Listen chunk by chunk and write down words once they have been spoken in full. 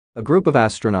A group of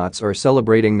astronauts are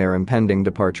celebrating their impending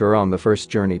departure on the first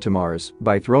journey to Mars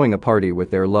by throwing a party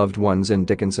with their loved ones in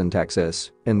Dickinson,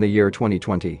 Texas, in the year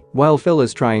 2020. While Phil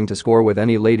is trying to score with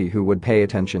any lady who would pay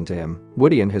attention to him,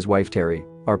 Woody and his wife Terry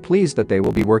are pleased that they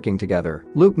will be working together.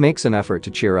 Luke makes an effort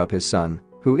to cheer up his son,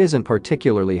 who isn't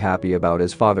particularly happy about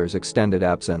his father's extended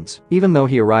absence. Even though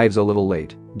he arrives a little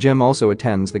late, Jim also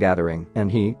attends the gathering, and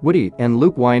he, Woody, and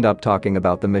Luke wind up talking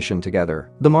about the mission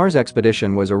together. The Mars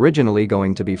expedition was originally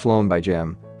going to be flown by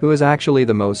Jim, who is actually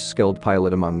the most skilled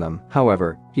pilot among them.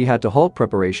 However, he had to halt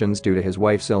preparations due to his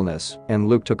wife's illness, and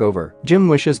Luke took over. Jim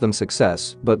wishes them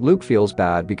success, but Luke feels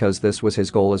bad because this was his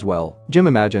goal as well. Jim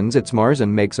imagines it's Mars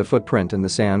and makes a footprint in the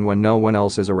sand when no one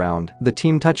else is around. The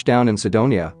team touched down in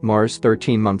Cydonia, Mars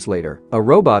 13 months later. A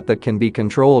robot that can be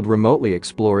controlled remotely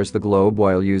explores the globe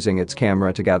while using its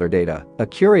camera to gather data. A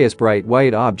curious bright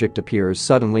white object appears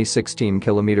suddenly 16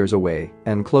 kilometers away,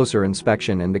 and closer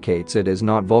inspection indicates it is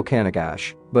not volcanic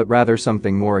ash, but rather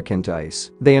something more akin to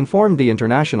ice. They informed the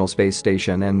International Space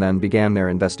Station and then began their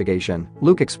investigation.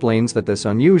 Luke explains that this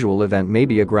unusual event may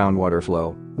be a groundwater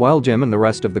flow, while Jim and the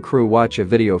rest of the crew watch a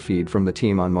video feed from the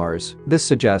team on Mars. This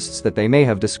suggests that they may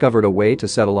have discovered a way to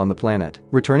settle on the planet.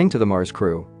 Returning to the Mars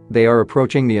crew, they are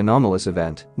approaching the anomalous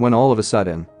event when all of a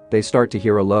sudden, they start to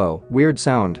hear a low, weird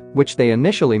sound, which they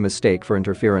initially mistake for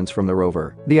interference from the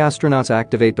rover. The astronauts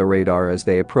activate the radar as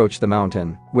they approach the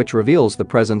mountain, which reveals the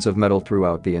presence of metal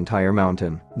throughout the entire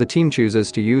mountain. The team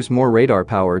chooses to use more radar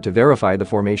power to verify the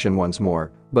formation once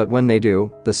more, but when they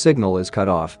do, the signal is cut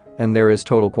off, and there is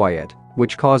total quiet,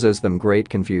 which causes them great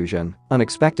confusion.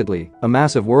 Unexpectedly, a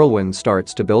massive whirlwind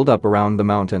starts to build up around the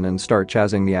mountain and start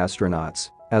chasing the astronauts,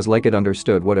 as like it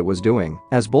understood what it was doing.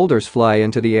 As boulders fly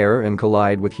into the air and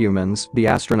collide with humans, the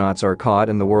astronauts are caught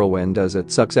in the whirlwind as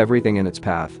it sucks everything in its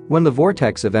path. When the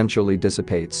vortex eventually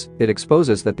dissipates, it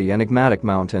exposes that the enigmatic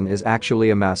mountain is actually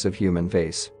a massive human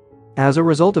face. As a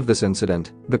result of this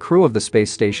incident, the crew of the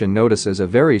space station notices a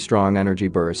very strong energy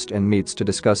burst and meets to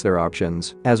discuss their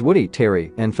options. As Woody,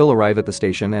 Terry, and Phil arrive at the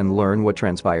station and learn what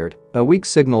transpired, a weak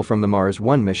signal from the Mars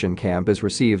 1 mission camp is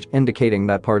received, indicating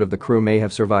that part of the crew may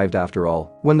have survived after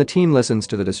all. When the team listens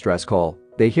to the distress call,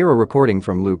 they hear a recording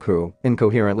from Luke who,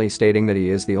 incoherently stating that he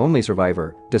is the only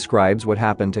survivor, describes what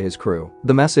happened to his crew.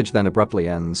 The message then abruptly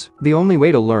ends. The only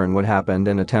way to learn what happened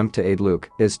and attempt to aid Luke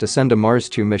is to send a Mars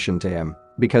 2 mission to him,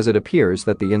 because it appears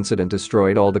that the incident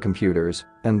destroyed all the computers,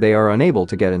 and they are unable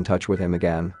to get in touch with him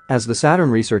again. As the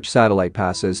Saturn research satellite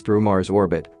passes through Mars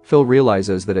orbit, Phil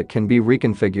realizes that it can be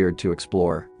reconfigured to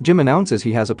explore. Jim announces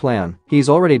he has a plan. He's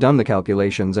already done the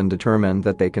calculations and determined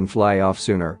that they can fly off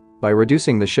sooner by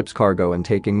reducing the ship's cargo and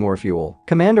taking more fuel.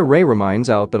 Commander Ray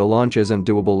reminds out that a launch isn't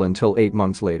doable until 8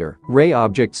 months later. Ray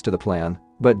objects to the plan,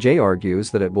 but Jay argues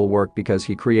that it will work because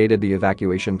he created the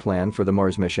evacuation plan for the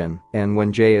Mars mission, and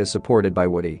when Jay is supported by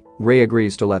Woody, Ray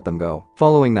agrees to let them go.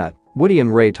 Following that, Woody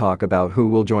and Ray talk about who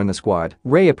will join the squad.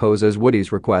 Ray opposes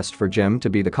Woody's request for Jim to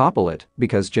be the co-pilot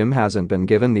because Jim hasn't been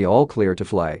given the all-clear to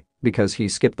fly because he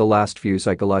skipped the last few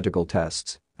psychological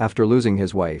tests after losing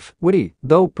his wife. Woody,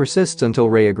 though, persists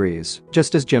until Ray agrees.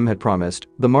 Just as Jim had promised,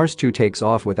 the Mars 2 takes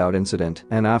off without incident,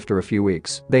 and after a few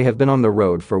weeks, they have been on the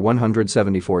road for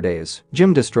 174 days.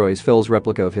 Jim destroys Phil's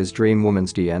replica of his dream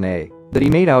woman's DNA that he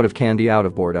made out of candy out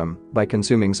of boredom by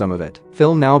consuming some of it.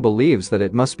 Phil now believes that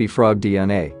it must be frog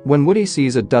DNA. When Woody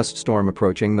sees a dust storm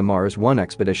approaching the Mars 1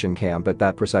 expedition camp at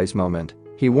that precise moment,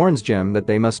 he warns Jim that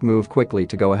they must move quickly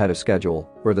to go ahead of schedule,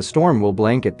 or the storm will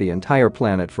blanket the entire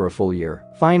planet for a full year.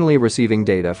 Finally receiving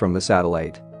data from the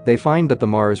satellite, they find that the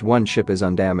Mars 1 ship is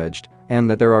undamaged, and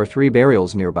that there are 3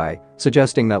 burials nearby,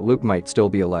 suggesting that Luke might still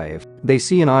be alive. They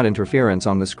see an odd interference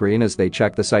on the screen as they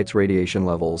check the site's radiation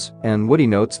levels, and Woody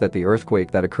notes that the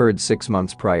earthquake that occurred 6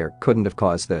 months prior couldn't have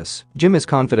caused this. Jim is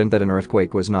confident that an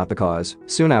earthquake was not the cause.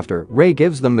 Soon after, Ray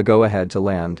gives them the go-ahead to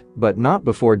land, but not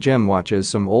before Jim watches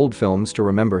some old films to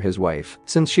remember his wife.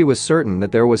 Since she was certain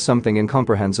that there was something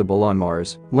incomprehensible on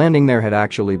Mars, landing there had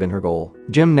actually been her goal.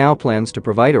 Jim now plans to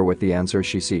provide her with the answers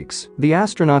she seeks. The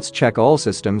astronauts check all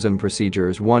systems and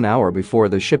procedures 1 hour before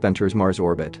the ship enters Mars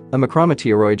orbit. A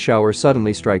macrometeoroid shower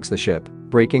suddenly strikes the ship,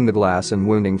 breaking the glass and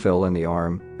wounding Phil in the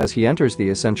arm as he enters the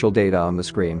essential data on the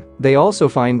screen. They also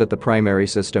find that the primary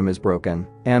system is broken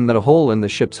and that a hole in the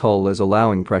ship's hull is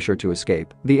allowing pressure to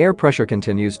escape. The air pressure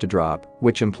continues to drop,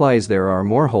 which implies there are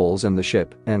more holes in the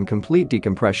ship and complete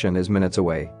decompression is minutes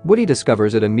away. Woody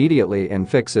discovers it immediately and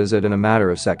fixes it in a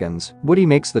matter of seconds. Woody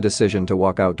makes the decision to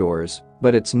walk outdoors,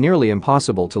 but it's nearly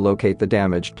impossible to locate the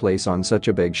damaged place on such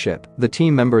a big ship. The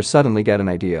team members suddenly get an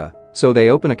idea so they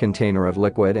open a container of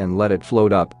liquid and let it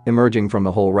float up, emerging from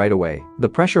the hole right away. The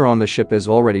pressure on the ship is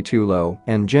already too low,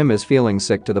 and Jim is feeling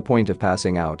sick to the point of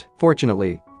passing out.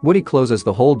 Fortunately, Woody closes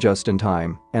the hole just in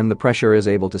time, and the pressure is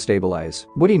able to stabilize.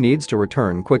 Woody needs to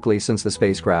return quickly since the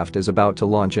spacecraft is about to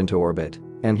launch into orbit,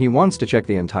 and he wants to check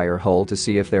the entire hull to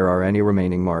see if there are any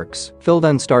remaining marks. Phil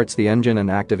then starts the engine and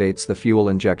activates the fuel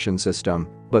injection system,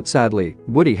 but sadly,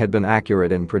 Woody had been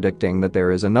accurate in predicting that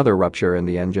there is another rupture in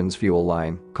the engine's fuel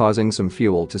line, causing some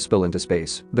fuel to spill into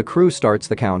space. The crew starts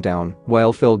the countdown,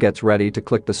 while Phil gets ready to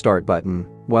click the start button.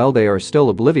 While they are still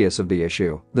oblivious of the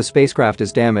issue, the spacecraft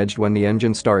is damaged when the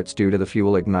engine starts due to the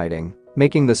fuel igniting,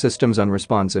 making the systems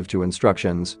unresponsive to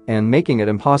instructions and making it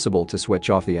impossible to switch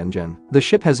off the engine. The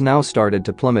ship has now started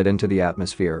to plummet into the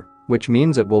atmosphere, which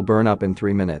means it will burn up in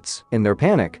 3 minutes. In their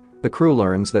panic, the crew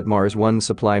learns that Mars 1's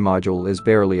supply module is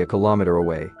barely a kilometer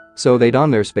away, so they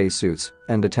don their spacesuits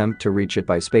and attempt to reach it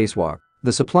by spacewalk.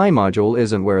 The supply module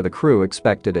isn't where the crew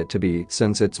expected it to be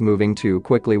since it's moving too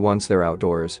quickly once they're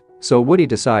outdoors. So Woody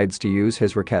decides to use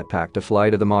his rocket pack to fly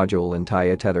to the module and tie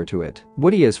a tether to it.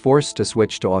 Woody is forced to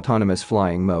switch to autonomous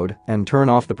flying mode and turn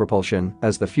off the propulsion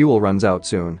as the fuel runs out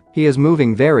soon. He is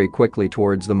moving very quickly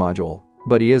towards the module,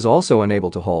 but he is also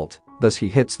unable to halt, thus he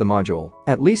hits the module.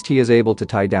 At least he is able to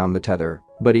tie down the tether,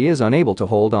 but he is unable to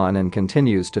hold on and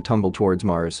continues to tumble towards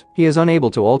Mars. He is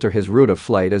unable to alter his route of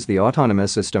flight as the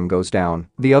autonomous system goes down.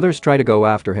 The others try to go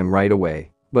after him right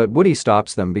away, but Woody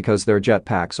stops them because their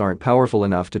jetpacks aren't powerful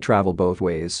enough to travel both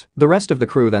ways. The rest of the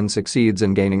crew then succeeds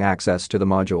in gaining access to the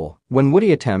module. When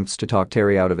Woody attempts to talk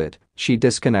Terry out of it, she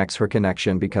disconnects her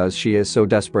connection because she is so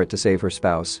desperate to save her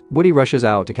spouse. Woody rushes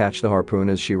out to catch the harpoon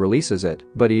as she releases it,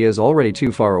 but he is already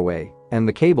too far away, and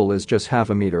the cable is just half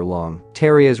a meter long.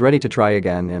 Terry is ready to try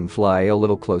again and fly a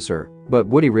little closer, but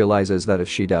Woody realizes that if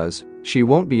she does, she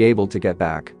won't be able to get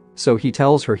back. So he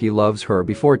tells her he loves her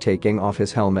before taking off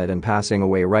his helmet and passing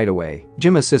away right away.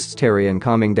 Jim assists Terry in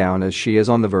calming down as she is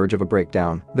on the verge of a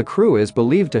breakdown. The crew is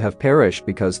believed to have perished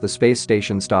because the space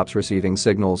station stops receiving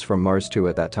signals from Mars 2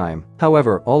 at that time.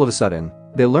 However, all of a sudden,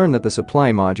 they learn that the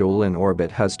supply module in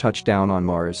orbit has touched down on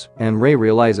Mars, and Ray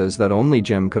realizes that only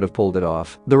Jim could have pulled it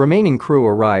off. The remaining crew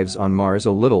arrives on Mars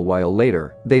a little while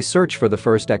later. They search for the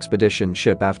first expedition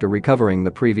ship after recovering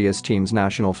the previous team's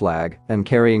national flag and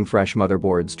carrying fresh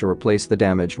motherboards to replace the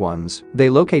damaged ones. They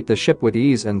locate the ship with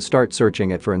ease and start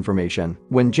searching it for information.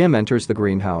 When Jim enters the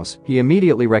greenhouse, he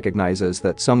immediately recognizes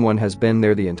that someone has been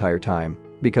there the entire time,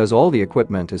 because all the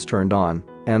equipment is turned on,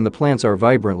 and the plants are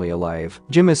vibrantly alive.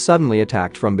 Jim is suddenly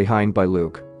attacked from behind by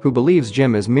Luke, who believes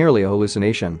Jim is merely a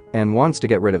hallucination and wants to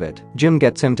get rid of it. Jim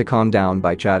gets him to calm down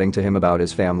by chatting to him about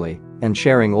his family and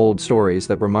sharing old stories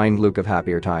that remind Luke of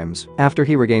happier times. After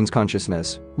he regains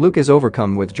consciousness, Luke is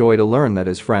overcome with joy to learn that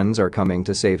his friends are coming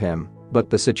to save him, but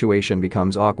the situation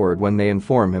becomes awkward when they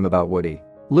inform him about Woody.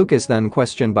 Luke is then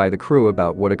questioned by the crew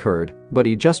about what occurred, but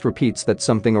he just repeats that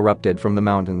something erupted from the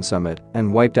mountain summit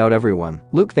and wiped out everyone.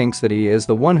 Luke thinks that he is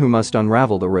the one who must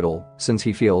unravel the riddle, since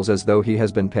he feels as though he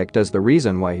has been picked as the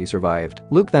reason why he survived.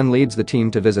 Luke then leads the team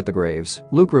to visit the graves.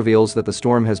 Luke reveals that the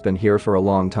storm has been here for a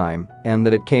long time, and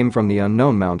that it came from the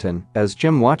unknown mountain, as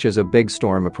Jim watches a big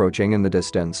storm approaching in the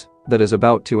distance that is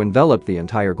about to envelop the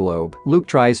entire globe. Luke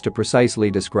tries to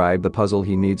precisely describe the puzzle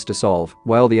he needs to solve,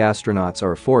 while the astronauts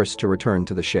are forced to return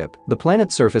to the ship. The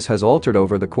planet's surface has altered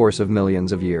over the course of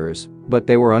millions of years, but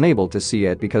they were unable to see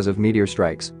it because of meteor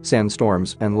strikes,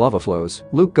 sandstorms, and lava flows.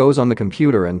 Luke goes on the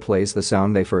computer and plays the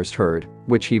sound they first heard,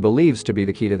 which he believes to be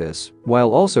the key to this,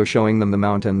 while also showing them the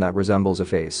mountain that resembles a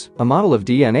face. A model of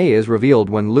DNA is revealed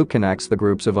when Luke connects the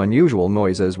groups of unusual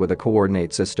noises with a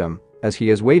coordinate system. As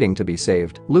he is waiting to be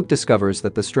saved, Luke discovers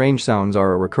that the strange sounds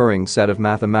are a recurring set of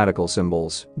mathematical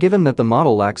symbols. Given that the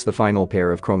model lacks the final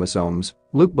pair of chromosomes,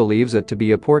 Luke believes it to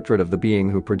be a portrait of the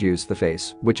being who produced the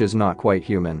face, which is not quite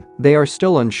human. They are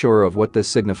still unsure of what this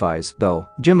signifies, though.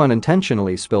 Jim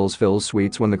unintentionally spills Phil's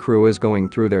sweets when the crew is going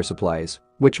through their supplies,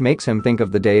 which makes him think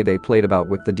of the day they played about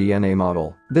with the DNA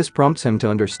model. This prompts him to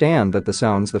understand that the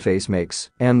sounds the face makes,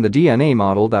 and the DNA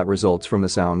model that results from the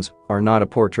sounds, are not a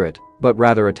portrait, but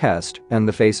rather a test, and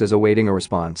the face is awaiting a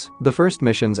response. The first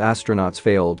mission's astronauts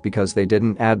failed because they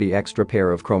didn't add the extra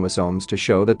pair of chromosomes to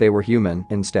show that they were human.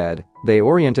 Instead, they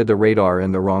oriented the radar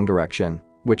in the wrong direction,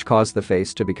 which caused the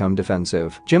face to become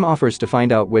defensive. Jim offers to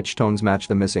find out which tones match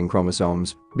the missing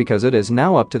chromosomes, because it is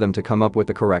now up to them to come up with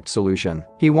the correct solution.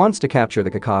 He wants to capture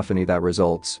the cacophony that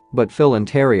results, but Phil and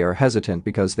Terry are hesitant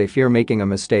because they fear making a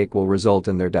mistake will result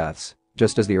in their deaths,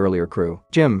 just as the earlier crew.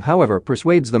 Jim, however,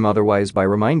 persuades them otherwise by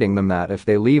reminding them that if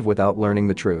they leave without learning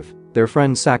the truth, their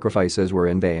friend's sacrifices were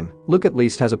in vain. Luke at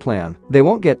least has a plan. They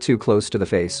won't get too close to the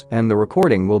face, and the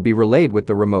recording will be relayed with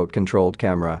the remote-controlled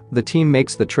camera. The team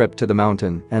makes the trip to the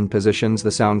mountain and positions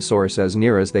the sound source as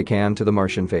near as they can to the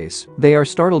Martian face. They are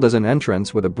startled as an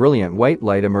entrance with a brilliant white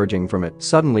light emerging from it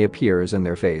suddenly appears in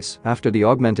their face after the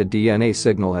augmented DNA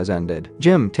signal has ended.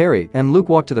 Jim, Terry, and Luke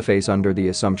walk to the face under the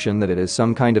assumption that it is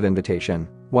some kind of invitation,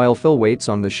 while Phil waits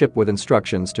on the ship with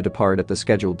instructions to depart at the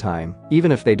scheduled time,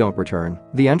 even if they don't return.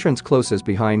 The entrance closes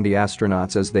behind the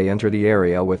astronauts as they enter the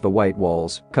area with the white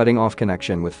walls, cutting off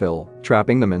connection with Phil,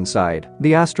 trapping them inside.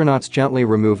 The astronauts gently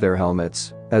remove their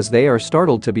helmets, as they are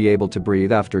startled to be able to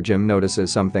breathe after Jim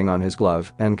notices something on his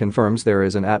glove and confirms there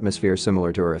is an atmosphere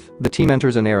similar to Earth. The team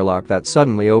enters an airlock that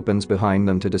suddenly opens behind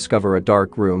them to discover a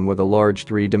dark room with a large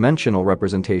three-dimensional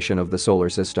representation of the solar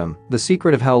system. The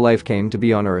secret of how life came to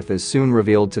be on Earth is soon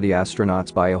revealed to the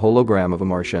astronauts by a hologram of a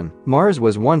Martian. Mars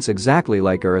was once exactly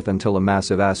like Earth until a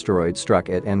massive asteroid struck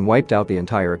it and wiped out the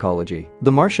entire ecology.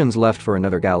 The Martians left for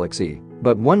another galaxy,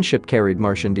 but one ship carried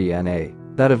Martian DNA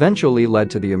that eventually led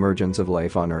to the emergence of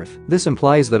life on Earth. This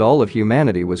implies that all of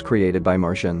humanity was created by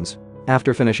Martians.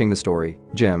 After finishing the story,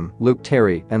 Jim, Luke,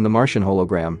 Terry, and the Martian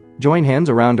hologram join hands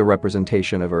around a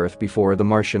representation of Earth before the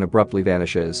Martian abruptly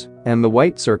vanishes, and the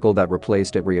white circle that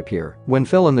replaced it reappear. When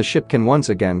Phil and the ship can once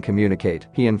again communicate,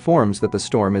 he informs that the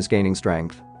storm is gaining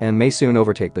strength and may soon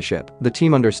overtake the ship. The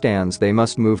team understands they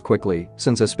must move quickly,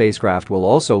 since a spacecraft will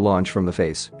also launch from the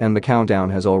face, and the countdown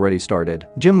has already started.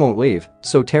 Jim won't leave,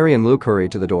 so Terry and Luke hurry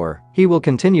to the door. He will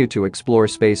continue to explore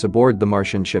space aboard the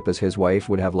Martian ship as his wife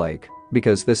would have liked,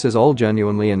 because this is all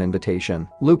genuinely an invitation.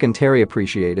 Luke and Terry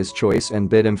appreciate his choice and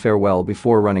bid him farewell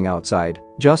before running outside,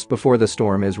 just before the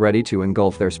storm is ready to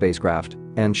engulf their spacecraft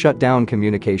and shut down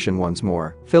communication once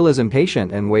more. Phil is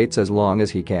impatient and waits as long as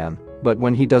he can, but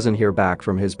when he doesn't hear back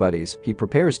from his buddies, he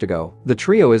prepares to go. The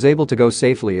trio is able to go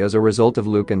safely as a result of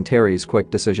Luke and Terry's quick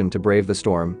decision to brave the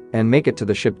storm and make it to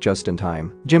the ship just in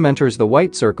time. Jim enters the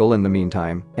white circle in the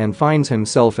meantime and finds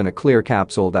himself in a clear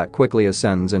capsule that quickly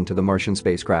ascends into the Martian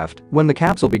spacecraft. When the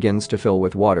capsule begins to fill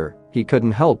with water, he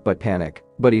couldn't help but panic,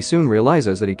 but he soon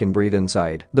realizes that he can breathe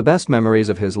inside. The best memories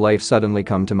of his life suddenly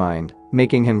come to mind,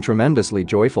 making him tremendously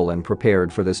joyful and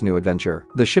prepared for this new adventure.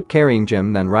 The ship carrying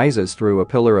Jim then rises through a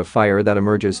pillar of fire that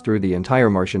emerges through the entire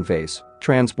Martian face,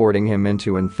 transporting him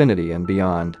into infinity and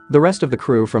beyond. The rest of the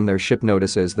crew from their ship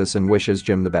notices this and wishes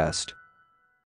Jim the best.